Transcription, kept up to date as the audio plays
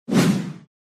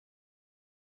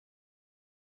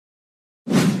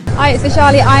Hi, it's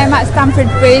Vishali. I am at Stamford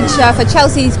Bridge for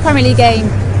Chelsea's Premier League game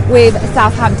with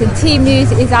Southampton. Team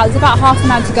news is out. There's about half an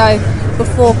hour to go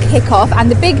before kick-off, and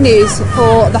the big news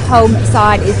for the home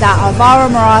side is that Alvaro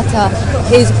Morata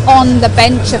is on the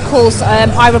bench. Of course,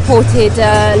 I reported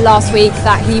last week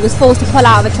that he was forced to pull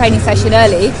out of a training session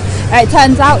early. It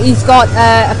turns out he's got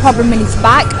a problem in his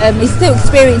back. He's still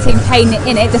experiencing pain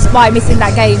in it despite missing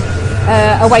that game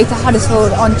away to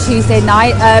Huddersfield on Tuesday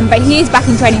night, but he is back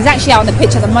in training. He's actually out on the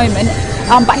pitch at the moment,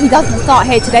 but he doesn't start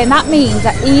here today, and that means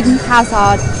that Eden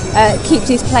Hazard keeps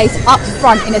his place up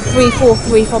front in a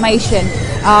 3-4-3 formation,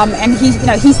 and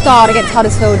he starred against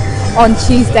Huddersfield on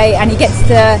Tuesday, and he gets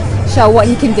to show what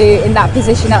he can do in that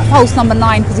position, that false number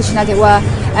 9 position as it were.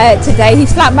 Today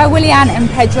he's flanked by Willian and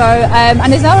Pedro,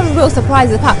 and there's no real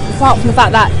surprises apart from the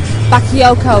fact that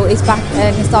Bakayoko is back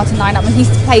in the starting lineup, and he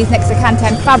plays next to Kante,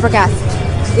 and Fabregas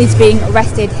is being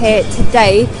rested here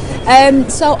today.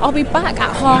 So I'll be back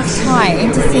at half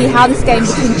time to see how this game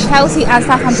between Chelsea and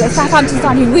Southampton. Southampton's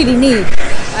done who really need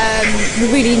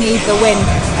the win.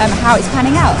 How it's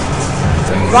panning out.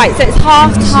 Right, so it's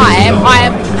half time. I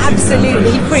am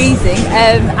absolutely freezing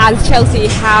as Chelsea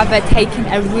have taken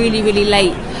a really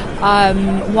late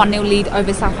 1-0 lead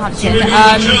over Southampton.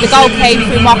 The goal came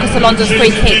through Marcus Alonso's free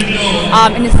kick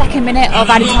in the second minute of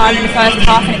added time in the first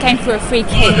half, and it came through a free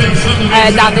kick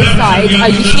down this side.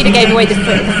 Yoshida gave away the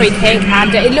free kick,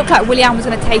 and it looked like Willian was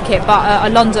going to take it, but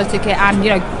Alonso took it, and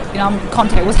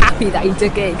Conte was happy that he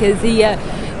took it because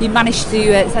he managed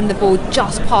to send the ball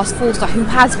just past Forster, who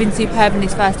has been superb in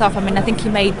his first half. I mean, I think he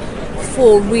made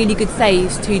 4 really good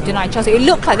saves to deny Chelsea. It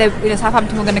looked like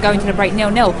Southampton were going to go into the break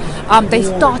 0-0. They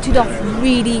started off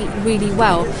really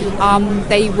well.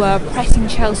 They were pressing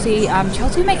Chelsea.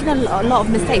 Chelsea were making a lot of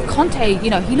mistakes. Conte,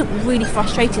 he looked really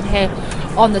frustrated here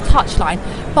on the touchline,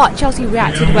 but Chelsea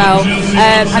reacted well,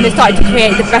 and they started to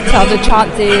create the better of the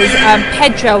chances.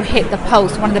 Pedro hit the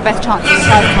post, one of the best chances in the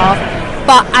first half.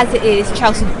 But as it is,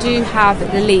 Chelsea do have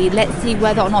the lead. Let's see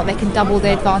whether or not they can double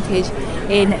their advantage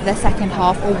in the second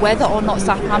half, or whether or not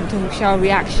Southampton will show a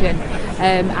reaction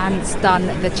and stun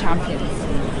the champions.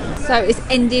 So it's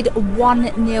ended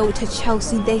 1-0 to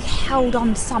Chelsea. They held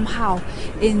on somehow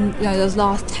in those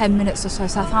last 10 minutes or so.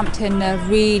 Southampton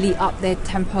really upped their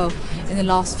tempo in the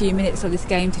last few minutes of this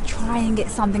game to try and get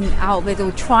something out of it. They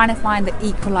were trying to find the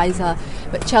equaliser,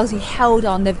 but Chelsea held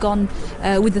on. They've gone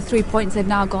with the 3 points. They've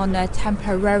now gone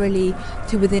temporarily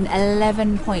to within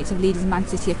 11 points of leaders Man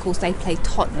City. Of course, they play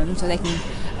Tottenham, so they can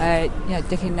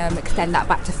extend that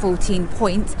back to 14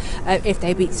 points if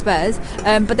they beat Spurs.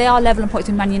 But they are level in points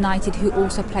with Man United, who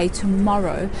also play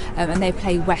tomorrow, and they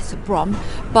play West Brom.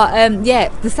 But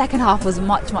the second half was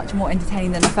much more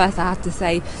entertaining than the first, I have to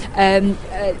say.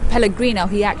 Pellegrino,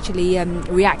 he actually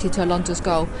reacted to Alonso's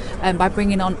goal by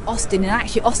bringing on Austin, and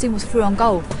actually Austin was through on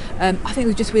goal. I think it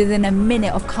was just within a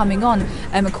minute of coming on,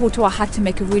 and Courtois had to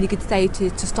make a really good save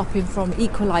to stop him from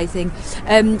equalising.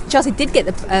 Chelsea did get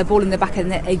the ball in the back of the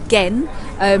net again.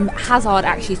 Hazard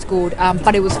actually scored,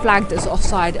 but it was flagged as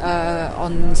offside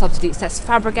on substitute Cesc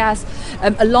Fabregas.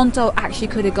 Alonso actually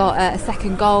could have got a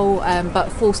second goal,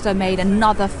 but Forster made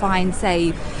another fine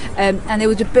save, and it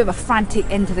was a bit of a frantic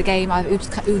end to the game. It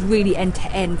was really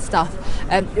end-to-end stuff,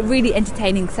 really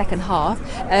entertaining second half,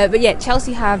 but yeah,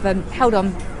 Chelsea have held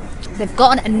on. They've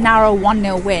gotten a narrow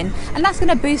 1-0 win, and that's going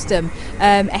to boost them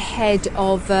ahead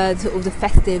of sort of the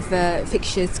festive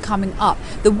fixtures coming up.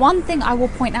 The one thing I will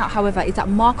point out, however, is that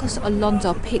Marcos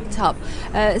Alonso picked up,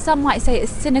 some might say, a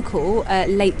cynical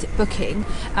late booking,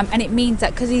 and it means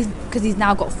that because he's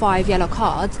now got 5 yellow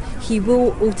cards, he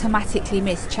will automatically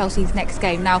miss Chelsea's next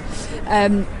game. Now,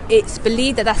 it's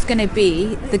believed that that's going to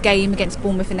be the game against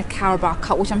Bournemouth in the Carabao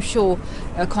Cup, which I'm sure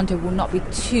Conte will not be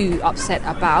too upset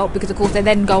about, because of course they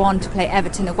then go on to play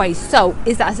Everton away. So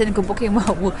is that a cynical booking?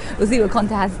 Well, we'll see what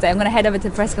Conte has to say. I'm going to head over to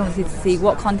the press conference to see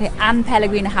what Conte and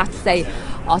Pellegrino have to say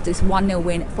after this 1-0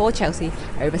 win for Chelsea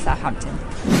over Southampton.